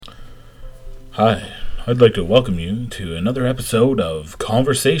Hi, I'd like to welcome you to another episode of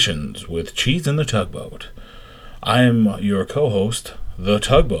Conversations with Cheese and the Tugboat. I'm your co-host, The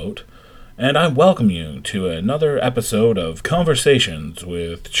Tugboat, and I welcome you to another episode of Conversations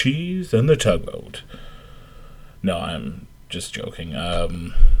with Cheese and the Tugboat. No, I'm just joking.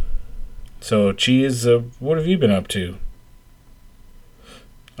 So Cheese, what have you been up to?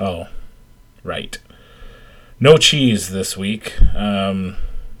 Oh, right. No Cheese this week.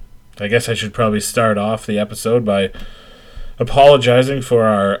 I guess I should probably start off the episode by apologizing for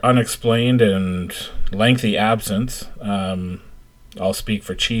our unexplained and lengthy absence. I'll speak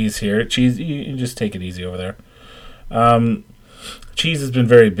for Cheese here. Cheese, you just take it easy over there. Cheese has been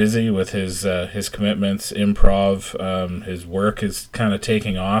very busy with his commitments, improv. His work is kind of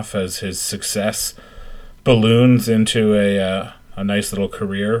taking off as his success balloons into a nice little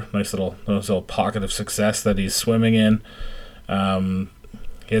career, nice little pocket of success that he's swimming in.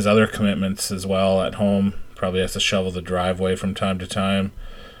 He has other commitments as well at home. Probably has to shovel the driveway from time to time.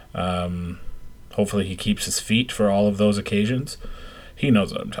 Hopefully he keeps his feet for all of those occasions. He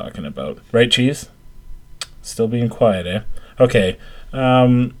knows what I'm talking about. Right, Cheese? Still being quiet, eh? Okay.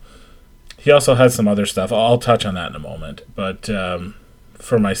 He also has some other stuff. I'll touch on that in a moment. But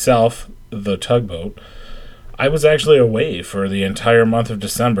for myself, the Tugboat, I was actually away for the entire month of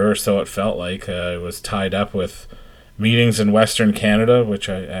December, so it felt like I was tied up with meetings in Western Canada, which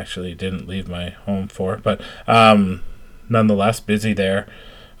I actually didn't leave my home for, but nonetheless busy there.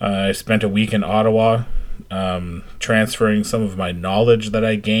 I spent a week in Ottawa, transferring some of my knowledge that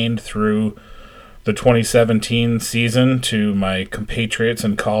I gained through the 2017 season to my compatriots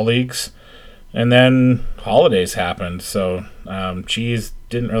and colleagues. And then holidays happened, so Cheese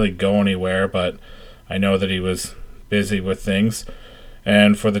didn't really go anywhere, but I know that he was busy with things.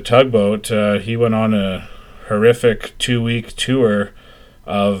 And for the Tugboat, he went on a horrific 2-week tour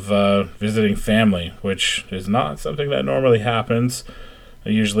of visiting family, which is not something that normally happens.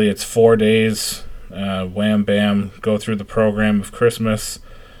 Usually it's 4 days, wham bam, go through the program of Christmas,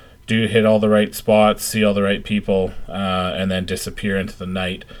 do hit all the right spots, see all the right people, and then disappear into the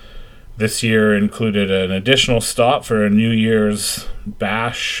night. This year included an additional stop for a New Year's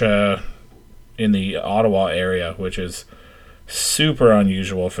bash in the Ottawa area, which is super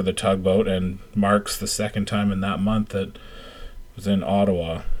unusual for the Tugboat and marks the second time in that month that I was in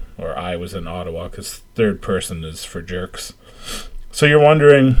Ottawa, or I was in Ottawa, because third person is for jerks. So you're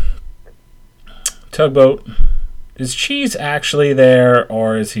wondering, Tugboat, is Cheese actually there,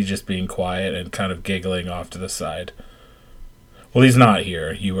 or is he just being quiet and kind of giggling off to the side? Well, he's not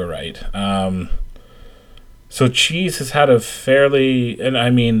here. You were right. So Cheese has had a fairly, and I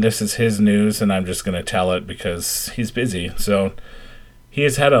mean, this is his news, and I'm just going to tell it because he's busy. So he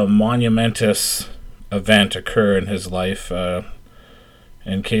has had a monumentous event occur in his life,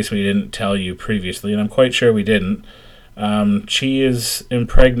 in case we didn't tell you previously, and I'm quite sure we didn't. Cheese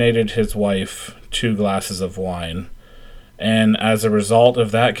impregnated his wife 2 glasses of wine, and as a result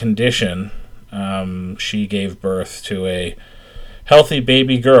of that condition, she gave birth to a healthy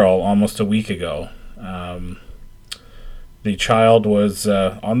baby girl almost a week ago. The child was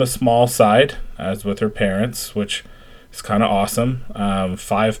on the small side, as with her parents, which is kind of awesome.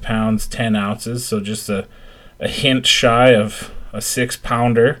 5 pounds, 10 ounces, so just a hint shy of a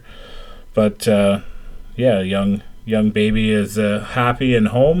 6-pounder. But young baby is happy and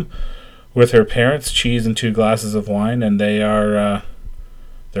home with her parents, Cheese and 2 glasses of wine, and they're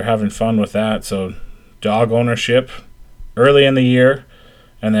having fun with that. So dog ownership early in the year,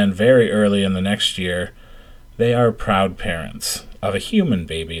 and then very early in the next year, they are proud parents of a human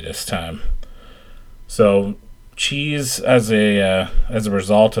baby this time. So Cheese, as a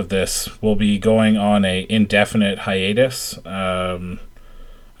result of this, will be going on a indefinite hiatus. I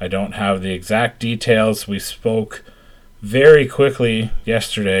don't have the exact details. We spoke very quickly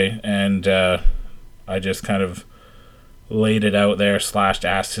yesterday, and I just kind of laid it out there /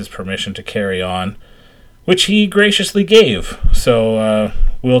 asked his permission to carry on, which he graciously gave. So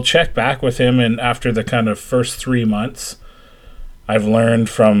we'll check back with him, and after the kind of first 3 months, I've learned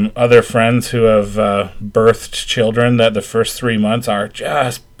from other friends who have birthed children that the first 3 months are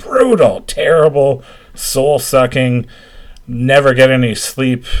just brutal, terrible, soul-sucking, never get any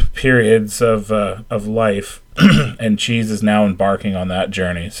sleep periods of life, and Cheese is now embarking on that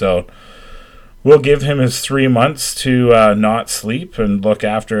journey. So we'll give him his 3 months to not sleep and look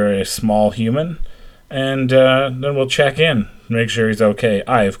after a small human, and then we'll check in, make sure he's okay.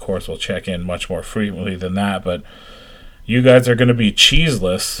 I, of course, will check in much more frequently than that, but you guys are going to be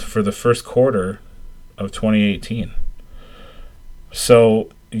cheeseless for the first quarter of 2018. So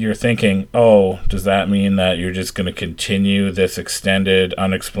you're thinking, oh, does that mean that you're just going to continue this extended,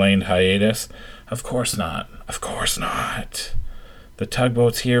 unexplained hiatus? Of course not. Of course not. The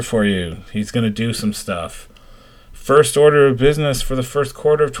Tugboat's here for you. He's going to do some stuff. First order of business for the first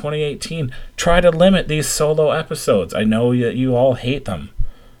quarter of 2018. Try to limit these solo episodes. I know that you all hate them.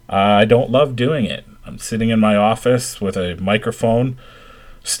 I don't love doing it. I'm sitting in my office with a microphone,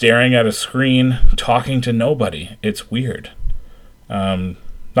 staring at a screen, talking to nobody. It's weird.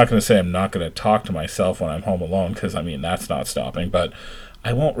 Not going to say I'm not going to talk to myself when I'm home alone, because, I mean, that's not stopping, but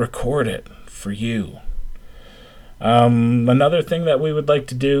I won't record it for you. Another thing that we would like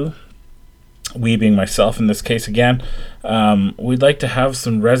to do, we being myself in this case again, we'd like to have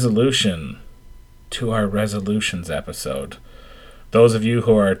some resolution to our resolutions episode. Those of you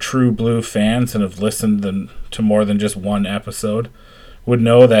who are true blue fans and have listened to more than just one episode would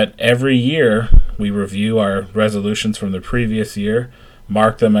know that every year we review our resolutions from the previous year,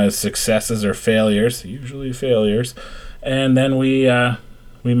 mark them as successes or failures, usually failures, and then we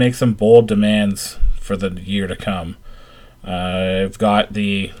make some bold demands for the year to come. I've got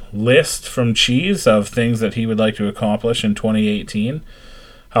the list from Cheese of things that he would like to accomplish in 2018.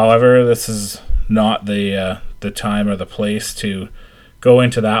 However, this is not the time or the place to go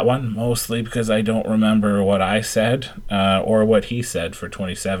into that one, mostly because I don't remember what I said or what he said for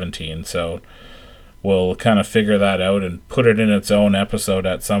 2017. So we'll kind of figure that out and put it in its own episode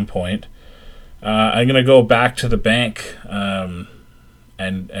at some point. I'm going to go back to the bank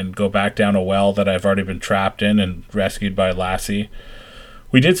and go back down a well that I've already been trapped in and rescued by Lassie.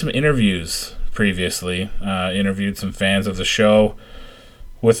 We did some interviews previously, interviewed some fans of the show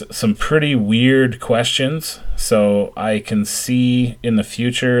with some pretty weird questions, so I can see in the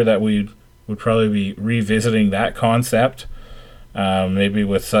future that we would probably be revisiting that concept, maybe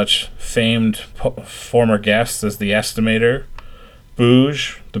with such famed former guests as The Estimator,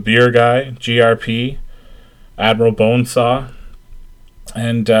 Booge, The Beer Guy, GRP, Admiral Bonesaw,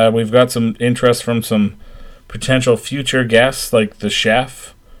 and we've got some interest from some potential future guests like The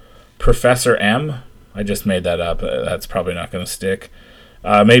Chef, Professor M. I just made that up. That's probably not going to stick.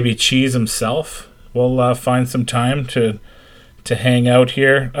 Maybe Cheese himself will find some time to hang out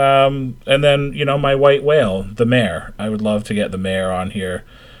here. And then, my white whale, the mayor. I would love to get the mayor on here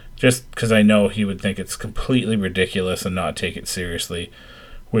just because I know he would think it's completely ridiculous and not take it seriously,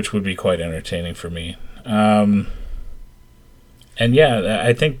 which would be quite entertaining for me. And yeah,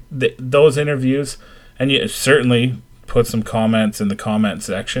 I think those interviews, and you certainly put some comments in the comment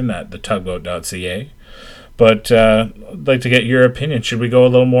section at thetugboat.ca. But I'd like to get your opinion. Should we go a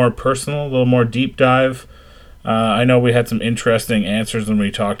little more personal, a little more deep dive? I know we had some interesting answers when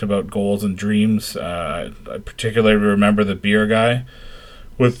we talked about goals and dreams. I particularly remember the beer guy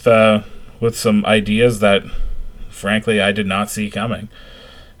with some ideas that, frankly, I did not see coming.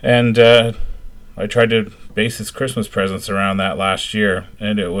 And I tried to base his Christmas presents around that last year,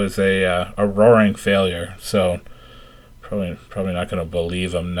 and it was a roaring failure. So probably not going to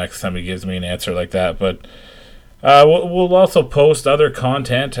believe him next time he gives me an answer like that. But we'll also post other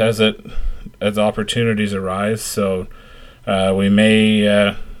content as opportunities arise. So we may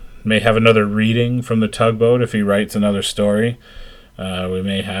have another reading from the Tugboat if he writes another story. We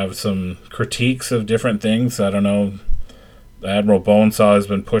may have some critiques of different things. I don't know. Admiral Bonesaw has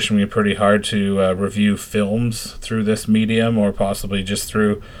been pushing me pretty hard to review films through this medium, or possibly just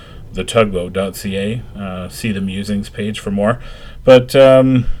through thetugboat.ca. See the musings page for more. But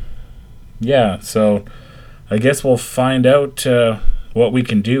yeah, so I guess we'll find out what we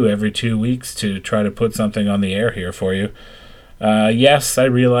can do every 2 weeks to try to put something on the air here for you. Yes, I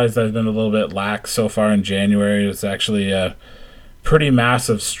realize I've been a little bit lax so far in January. It was actually a pretty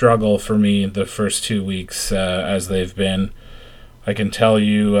massive struggle for me the first 2 weeks as they've been. I can tell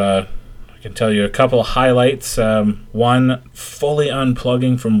you a couple of highlights. One, fully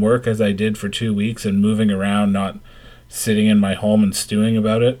unplugging from work as I did for 2 weeks and moving around, not sitting in my home and stewing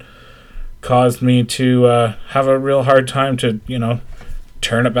about it, caused me to have a real hard time to,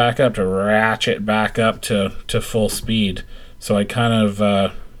 turn it back up, to ratchet back up to full speed. So I kind of,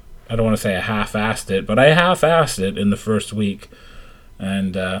 I don't want to say I half-assed it, but I half-assed it in the first week.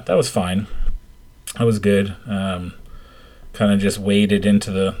 And that was fine. That was good. Kind of just waded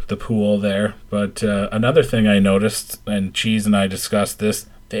into the pool there. But another thing I noticed, and Cheese and I discussed this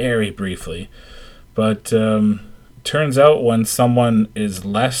very briefly, but turns out when someone is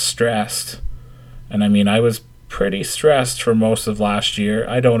less stressed, and I mean I was pretty stressed for most of last year.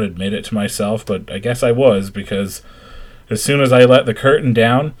 I don't admit it to myself, but I guess I was, because as soon as I let the curtain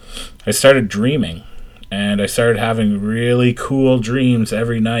down, I started dreaming. And I started having really cool dreams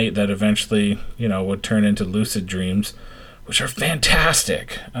every night that eventually, would turn into lucid dreams, which are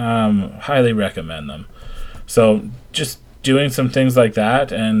fantastic. Highly recommend them. So just doing some things like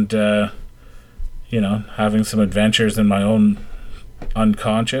that, and having some adventures in my own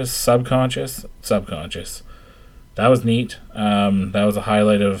subconscious. That was neat. That was a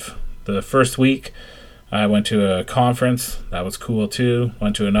highlight of the first week. I went to a conference. That was cool too.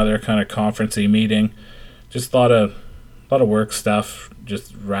 Went to another kind of conference-y meeting. Just a lot of work stuff.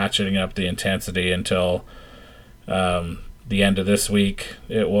 Just ratcheting up the intensity until the end of this week.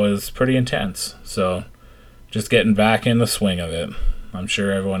 It was pretty intense. So just getting back in the swing of it. I'm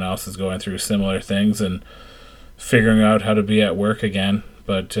sure everyone else is going through similar things and figuring out how to be at work again.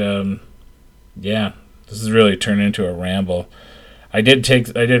 But this has really turned into a ramble. I did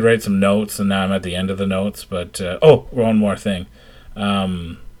write some notes, and now I'm at the end of the notes. But one more thing.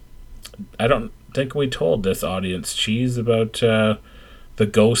 I don't think we told this audience, Cheese, about the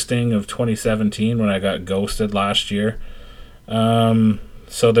ghosting of 2017 when I got ghosted last year.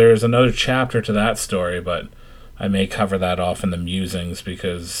 So there's another chapter to that story, but I may cover that off in the musings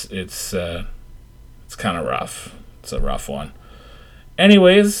because it's kind of rough. It's a rough one.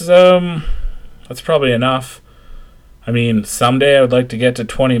 Anyways, that's probably enough. I mean, someday I would like to get to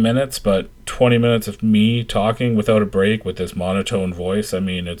 20 minutes, but 20 minutes of me talking without a break with this monotone voice, I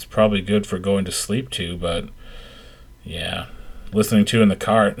mean, it's probably good for going to sleep to, but yeah, listening to in the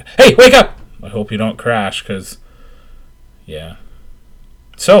car. Hey, wake up! I hope you don't crash, because, yeah.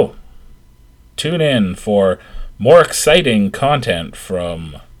 So, tune in for more exciting content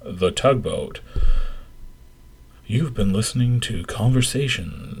from the Tugboat. You've been listening to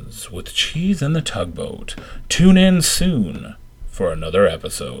Conversations with Cheese and the Tugboat. Tune in soon for another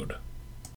episode.